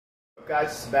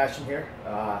guys? Sebastian here.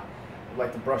 I'd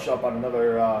like to brush up on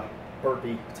another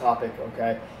burpee topic,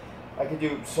 okay? I could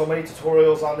do so many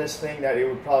tutorials on this thing that it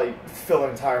would probably fill an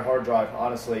entire hard drive,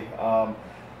 honestly.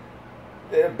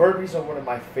 Burpees are one of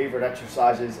my favorite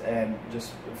exercises, and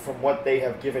just from what they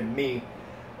have given me,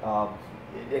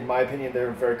 in my opinion, they're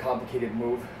a very complicated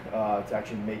move to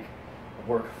actually make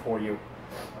work for you.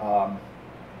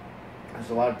 There's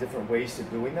a lot of different ways to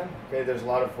doing them. Okay, there's a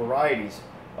lot of varieties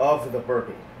of the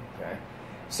burpee. Okay,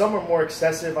 some are more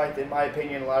excessive, in my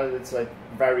opinion. A lot of it's like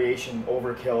variation,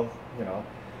 overkill. You know,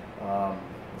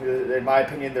 in my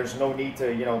opinion, there's no need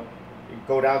to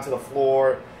go down to the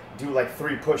floor, do like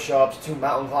 3 push-ups, 2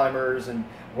 mountain climbers, and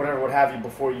whatever what have you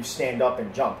before you stand up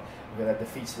and jump. Okay, that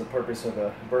defeats the purpose of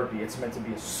a burpee. It's meant to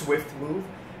be a swift move,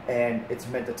 and it's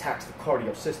meant to tax the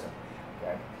cardio system.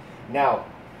 Okay, now.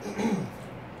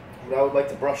 What I would like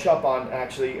to brush up on,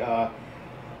 actually,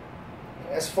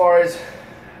 as far as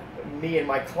me and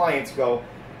my clients go,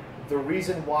 the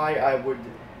reason why I would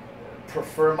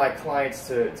prefer my clients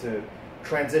to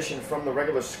transition from the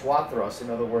regular squat thrust,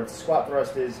 in other words, squat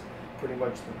thrust is pretty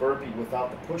much the burpee without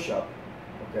the push-up,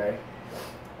 okay?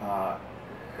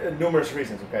 Numerous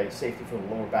reasons, okay? Safety for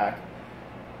the lower back.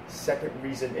 Second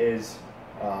reason is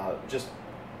just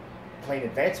plain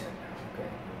advancement. Okay,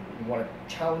 you want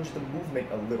to challenge the movement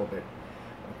a little bit,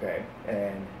 okay?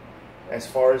 And as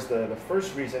far as the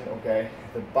first reason, okay,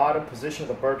 the bottom position of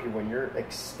the burpee when you're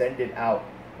extended out,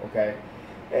 okay,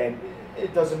 and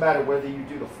it doesn't matter whether you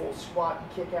do the full squat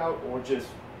and kick out or just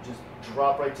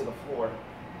drop right to the floor,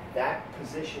 that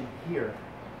position here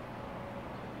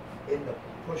in the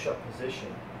push-up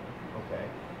position, okay,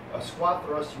 a squat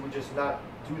thrust, you would just not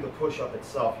do the push-up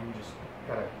itself, you would just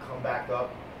kind of come back up,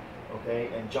 okay,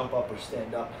 and jump up or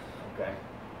stand up, okay.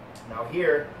 Now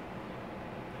here,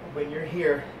 when you're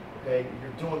here, okay,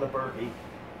 you're doing the burpee,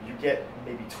 you get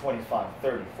maybe 25,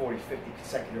 30, 40, 50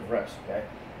 consecutive reps, okay,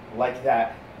 like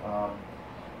that,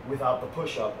 without the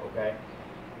push-up, okay.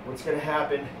 What's going to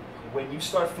happen when you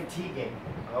start fatiguing,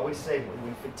 I always say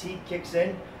when fatigue kicks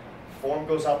in, form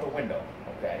goes out the window,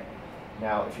 okay.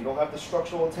 Now, if you don't have the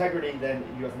structural integrity, then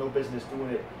you have no business doing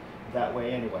it that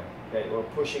way anyway, okay, or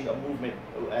pushing a movement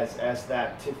as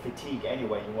that to fatigue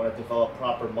anyway. You want to develop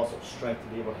proper muscle strength to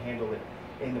be able to handle it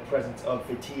in the presence of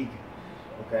fatigue,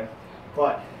 okay.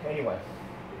 But anyway,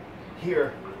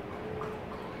 here,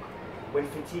 when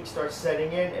fatigue starts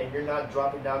setting in and you're not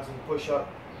dropping down to the push-up,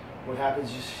 what happens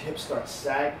is your hips start to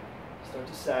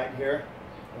sag here,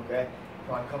 okay,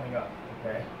 upon coming up,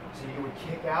 okay. So you would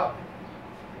kick out,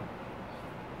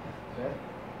 okay.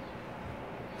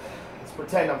 Let's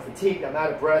pretend I'm fatigued, I'm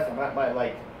out of breath, I'm at my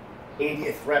like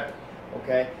 80th rep,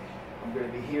 okay. I'm going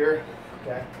to be here,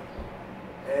 okay,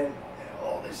 and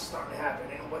all this is starting to happen,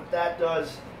 and what that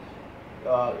does,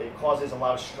 it causes a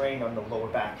lot of strain on the lower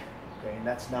back, okay, and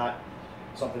that's not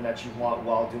something that you want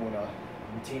while doing a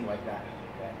routine like that,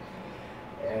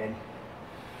 okay. And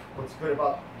what's good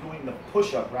about doing the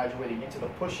push-up, graduating into the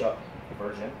push-up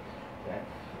version, okay,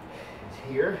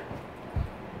 is here,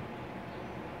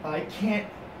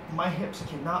 my hips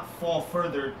cannot fall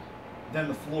further than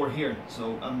the floor here,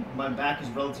 so my back is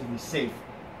relatively safe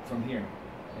from here.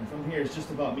 And from here it's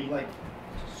just about me like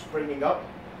springing up,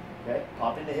 okay,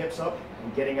 popping the hips up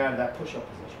and getting out of that push-up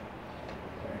position.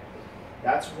 Okay.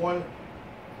 That's one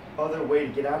other way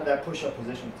to get out of that push-up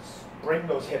position, to spring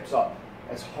those hips up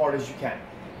as hard as you can,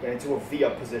 get into a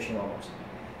V-up position almost.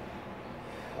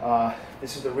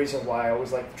 This is the reason why I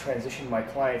always like to transition my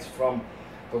clients from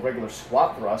the regular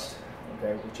squat thrust,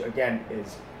 okay, which again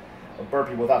is a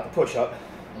burpee without the push-up,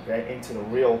 okay, into the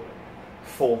real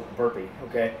full burpee,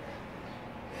 okay.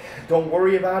 Don't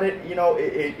worry about it,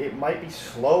 it might be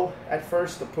slow at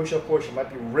first, the push-up portion might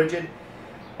be rigid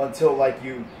until like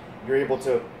you're able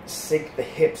to sync the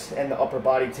hips and the upper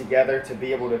body together to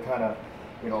be able to kind of,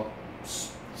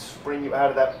 spring you out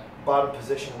of that bottom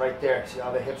position right there. See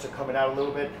how the hips are coming out a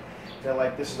little bit? Then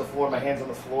like this is the floor, my hands on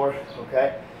the floor,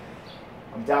 okay?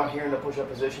 I'm down here in the push-up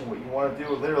position. What you want to do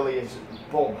literally is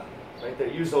boom, right there.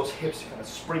 Use those hips to kind of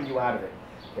spring you out of it,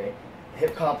 okay? The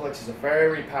hip complex is a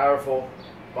very powerful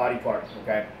body part,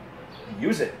 okay?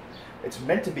 Use it. It's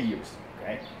meant to be used,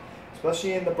 okay?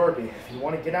 Especially in the burpee. If you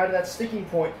want to get out of that sticking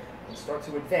point and start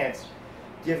to advance,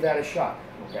 give that a shot,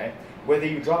 okay? Whether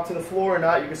you drop to the floor or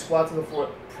not, you can squat to the floor.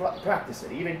 Practice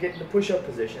it. Even get in the push-up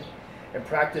position and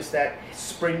practice that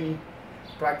springy,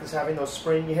 practice having those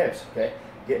springy hips, okay?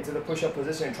 Get into the push-up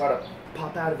position and try to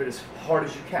pop out of it as hard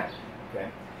as you can, okay?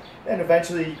 Then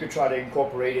eventually you could try to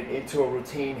incorporate it into a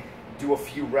routine, do a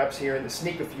few reps here and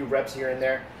sneak a few reps here and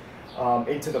there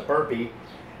into the burpee,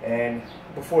 and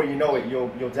before you know it,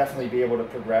 you'll definitely be able to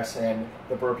progress, and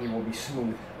the burpee will be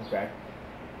smooth. Okay.